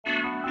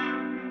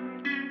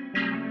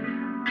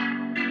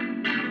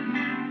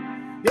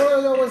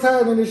Yo, what's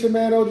happening? It's your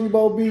man OG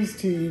Bo Beats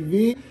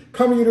TV.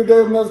 Coming to you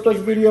today with another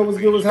special video. What's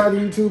good? What's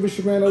happening YouTube? It's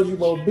your man OG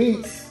Bo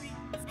Beats.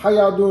 How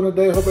y'all doing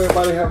today? Hope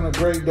everybody having a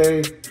great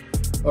day.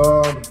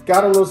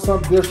 Got a little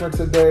something different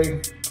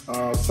today.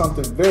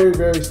 Something very,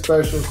 very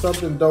special,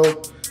 something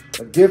dope.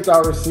 A gift I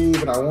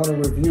received, and I want to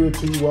review it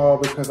to you all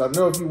because I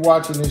know if you're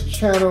watching this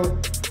channel,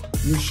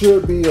 you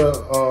should be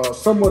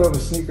somewhat of a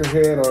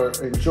sneakerhead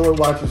or enjoy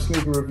watching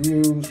sneaker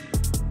reviews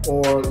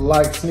or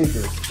like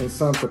sneakers in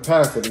some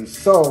capacity.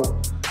 So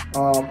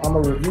I'm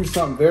gonna review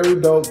something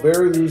very dope,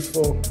 very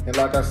useful, and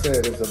like I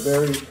said, it's a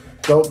very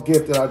dope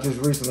gift that I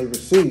just recently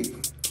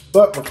received.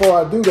 But before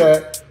I do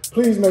that,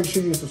 please make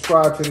sure you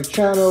subscribe to the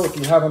channel if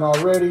you haven't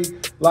already.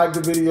 Like the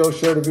video,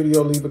 share the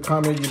video, leave a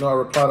comment. You know I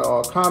reply to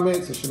all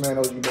comments. It's your man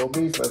OG Bo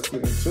Beats. Let's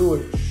get into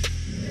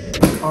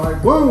it. All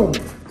right, boom.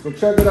 So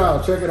check it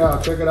out, check it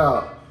out, check it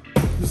out.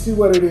 You see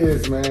what it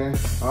is, man.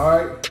 All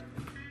right,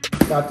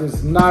 got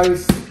this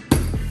nice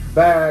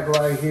bag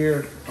right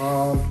here.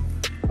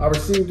 I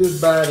received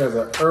this bag as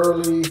an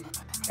early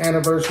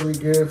anniversary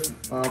gift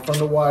from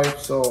the wife,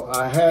 so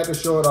I had to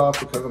show it off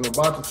because I'm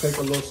about to take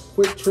a little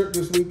quick trip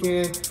this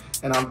weekend,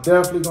 and I'm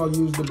definitely gonna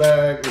use the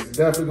bag. It's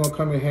definitely gonna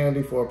come in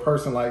handy for a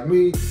person like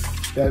me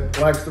that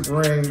likes to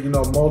bring, you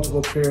know,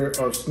 multiple pair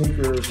of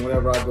sneakers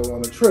whenever I go on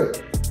a trip.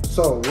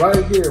 So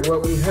right here,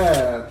 what we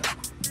have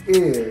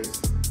is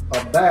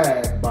a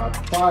bag by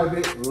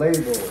Private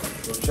Label.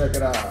 So check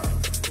it out,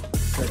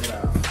 check it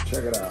out,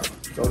 check it out.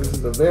 So this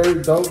is a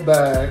very dope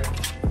bag.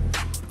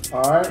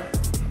 All right,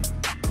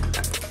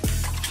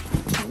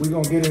 we're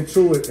gonna get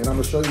into it and I'm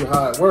gonna show you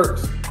how it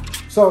works.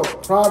 So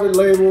Private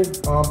Label,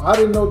 I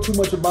didn't know too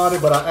much about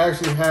it, but I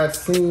actually had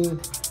seen,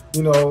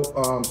 you know,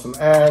 some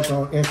ads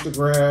on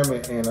Instagram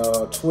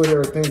and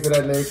Twitter, things of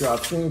that nature.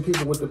 I've seen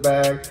people with the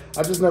bag.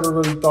 I just never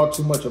really thought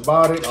too much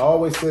about it. I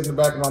always said in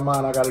the back of my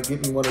mind, I gotta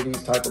get me one of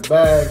these type of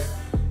bags,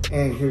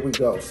 and here we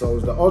go. So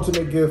it's the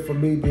ultimate gift for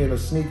me being a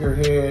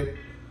sneakerhead.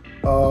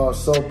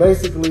 So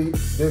basically,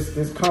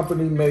 this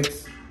company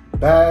makes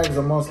bags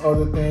amongst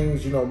other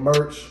things, you know,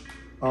 merch.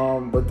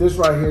 But this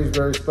right here is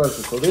very special.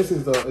 So this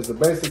is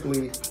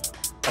basically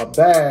a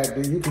bag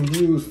that you can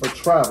use for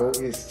travel.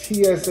 It's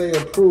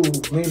TSA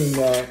approved, meaning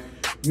that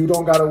you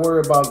don't got to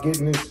worry about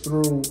getting this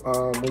through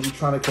when you're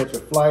trying to catch a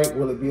flight.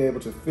 Will it be able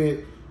to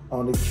fit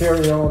on the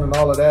carry-on and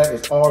all of that?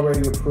 It's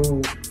already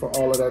approved for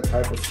all of that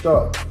type of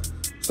stuff.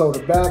 So the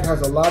bag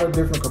has a lot of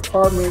different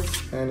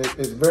compartments, and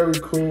it's very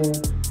cool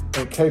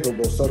and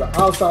capable. So the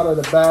outside of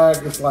the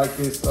bag is like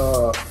this,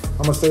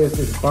 I'm gonna say it's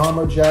this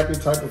bomber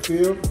jacket type of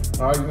feel.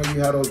 All right, you know, you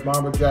have those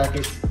bomber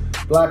jackets,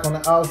 black on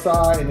the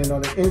outside, and then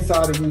on the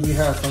inside it usually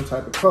has some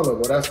type of color.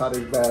 Well, that's how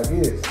this bag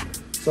is.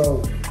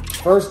 So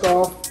first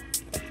off,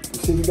 you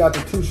see we got the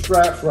two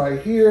straps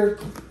right here.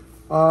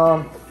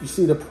 You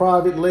see the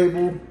Private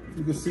Label,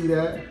 you can see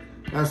that.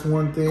 That's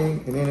one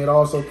thing. And then it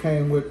also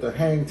came with the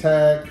hang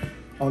tag.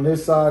 On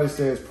this side it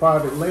says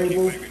Private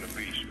Label,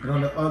 and on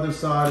the other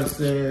side it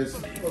says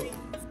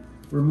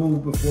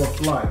remove before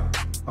flight.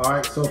 All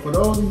right, so for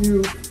those of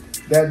you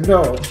that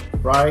know,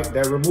 right,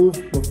 that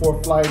remove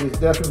before flight is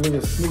definitely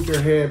a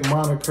sneakerhead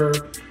moniker.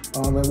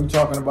 And we're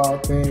talking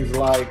about things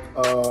like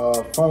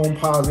phone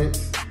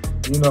posits,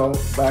 you know,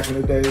 back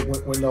in the day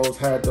when those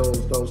had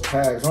those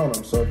tags on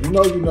them. So if you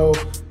know,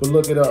 but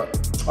look it up.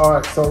 All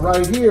right, so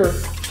right here,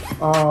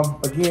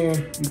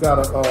 again, you got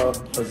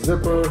a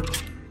zipper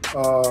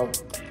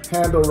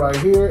handle right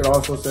here. It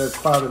also says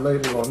Private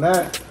Label on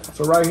that.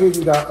 So right here,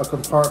 you got a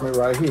compartment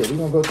right here. We're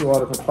gonna go through all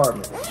the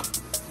compartments.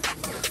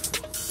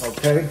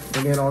 Okay,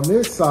 and then on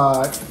this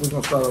side, we're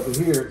gonna start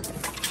over here.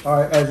 All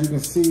right, as you can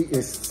see,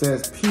 it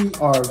says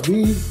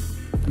PRV.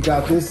 You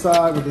got this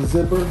side with the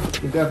zipper.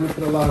 You definitely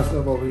put a lot of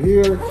stuff over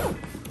here.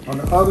 On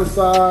the other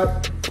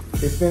side,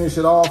 they finish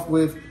it off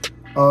with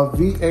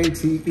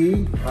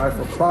VATE, all right,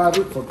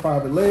 for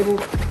Private Label.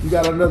 You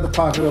got another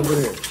pocket over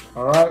there,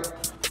 all right?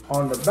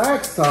 On the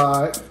back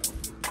side,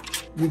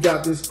 you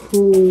got this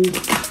cool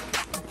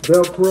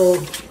Velcro,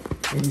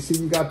 and you see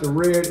you got the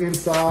red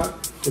inside,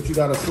 but you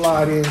got a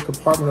slide in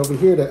compartment over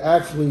here that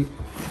actually,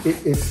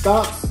 it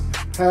stops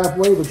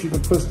halfway, but you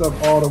can put stuff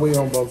all the way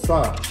on both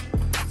sides.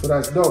 So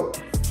that's dope.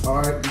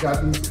 All right, you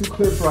got these two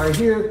clips right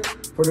here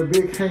for the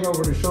big hang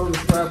over the shoulder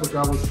strap, which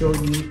I will show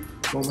you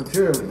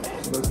momentarily.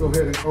 So let's go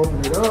ahead and open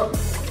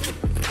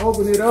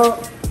it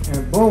up,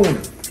 and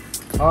boom.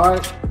 All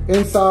right,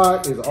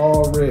 inside is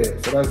all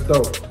red, so that's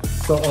dope.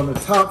 So on the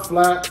top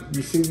flap,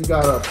 you see you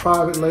got a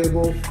Private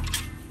Label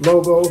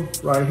logo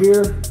right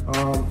here.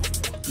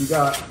 You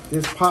got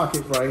this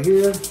pocket right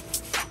here,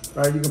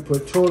 right? You can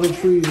put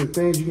toiletries and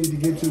things you need to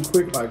get to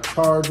quick, like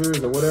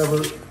chargers or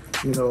whatever.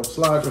 You know,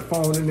 slide your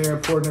phone in there,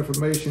 important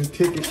information,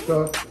 ticket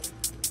stuff.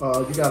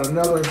 You got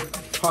another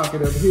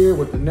pocket up here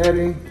with the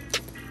netting,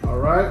 all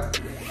right?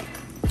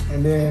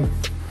 And then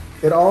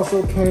it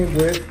also came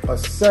with a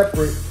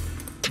separate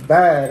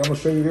bag. I'm gonna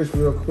show you this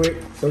real quick.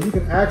 So you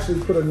can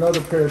actually put another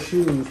pair of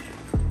shoes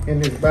in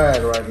this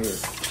bag right here.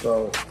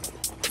 So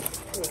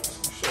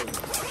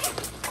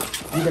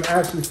you can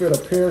actually fit a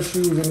pair of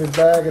shoes in this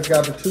bag. It's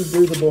got the two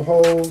breathable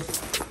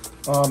holes.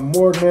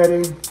 More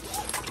netting,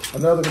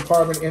 another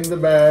compartment in the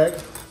bag.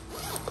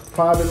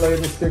 Private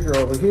label sticker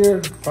over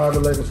here,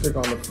 private label sticker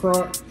on the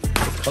front.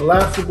 It's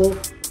collapsible,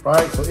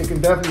 right? So it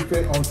can definitely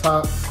fit on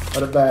top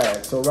of the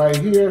bag. So right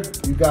here,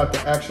 you got the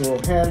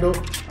actual handle.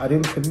 I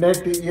didn't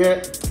connect it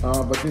yet,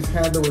 but this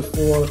handle is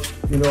for,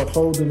 you know,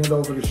 holding it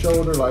over the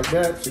shoulder like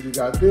that. So you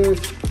got this,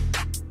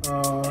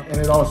 and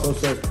it also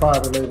says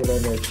private label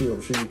on there too.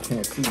 I'm sure you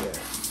can't see that.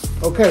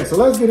 Okay, so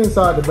let's get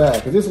inside the bag,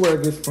 because this is where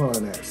it gets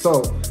fun at.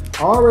 So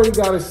I already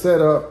got it set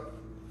up,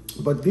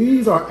 but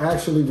these are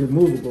actually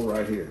removable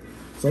right here.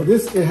 So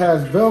this, it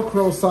has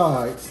Velcro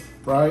sides,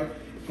 right?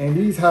 And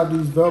these have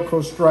these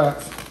Velcro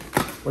straps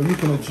where you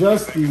can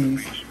adjust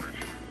these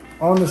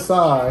on the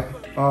side,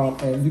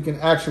 and you can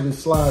actually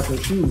slide your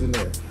shoes in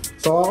there.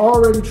 So I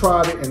already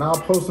tried it, and I'll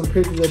post some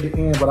pictures at the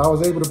end, but I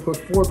was able to put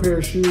 4 pair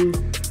of shoes.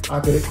 I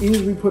could have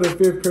easily put a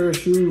 5th pair of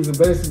shoes, and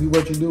basically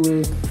what you do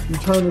is you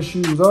turn the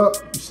shoes up,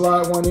 you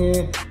slide one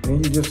in,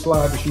 and you just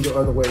slide the shoe the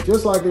other way,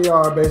 just like they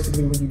are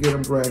basically when you get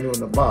them brand new in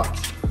the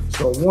box.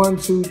 So 1,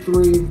 2,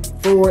 3,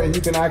 4, and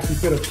you can actually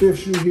fit a 5th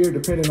shoe here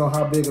depending on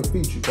how big a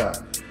feet you got.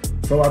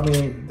 So I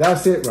mean,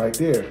 that's it right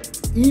there.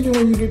 Even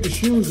when you get the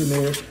shoes in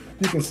there,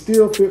 you can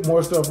still fit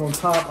more stuff on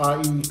top,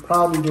 i.e.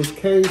 probably this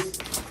case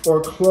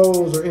or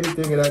clothes or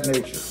anything of that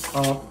nature.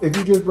 If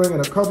you just bring in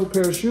a couple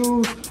pair of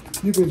shoes,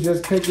 you can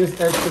just take this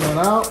extra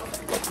one out,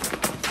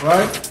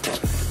 right?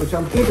 Which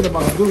I'm thinking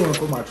about doing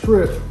for my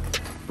trip.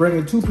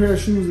 Bringing 2 pair of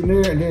shoes in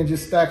there and then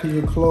just stacking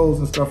your clothes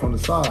and stuff on the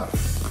side.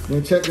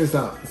 Then check this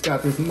out. It's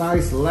got this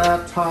nice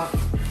laptop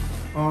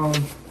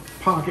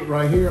pocket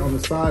right here on the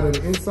side of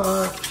the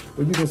inside,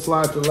 where you can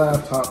slide your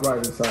laptop right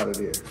inside of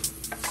there.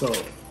 So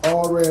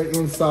all red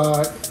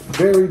inside,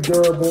 very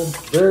durable,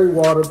 very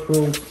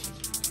waterproof.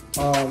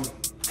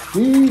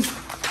 These,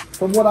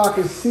 from what I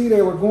could see,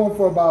 they were going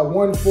for about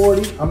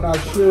 $140. I'm not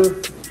sure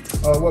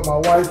what my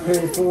wife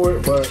paid for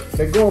it, but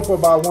they're going for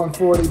about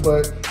 $140.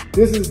 But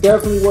this is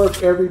definitely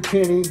worth every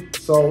penny.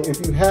 So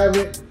if you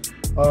haven't,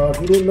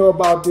 if you didn't know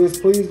about this,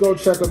 please go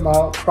check them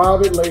out.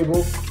 Private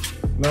label.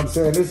 You know what I'm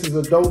saying? This is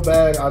a dope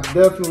bag. I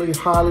definitely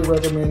highly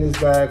recommend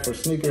this bag for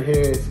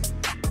sneakerheads.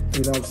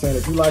 You know what I'm saying?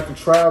 If you like to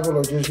travel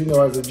or just, you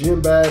know, as a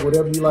gym bag,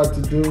 whatever you like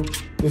to do,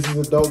 this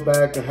is a dope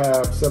bag to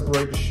have.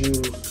 Separate the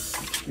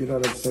shoes. You know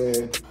what I'm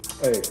saying?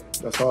 Hey,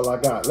 that's all I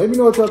got. Let me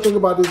know what y'all think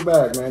about this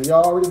bag, man.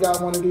 Y'all already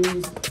got one of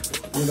these?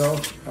 You know,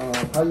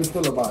 how you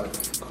feel about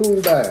it?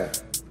 Cool bag.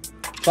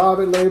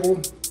 Private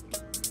label.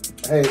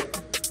 Hey,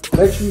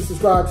 make sure you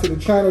subscribe to the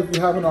channel if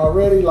you haven't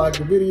already. Like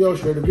the video,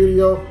 share the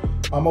video.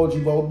 I'm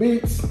OG Bo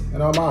Beats,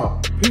 and I'm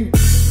out.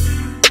 Peace.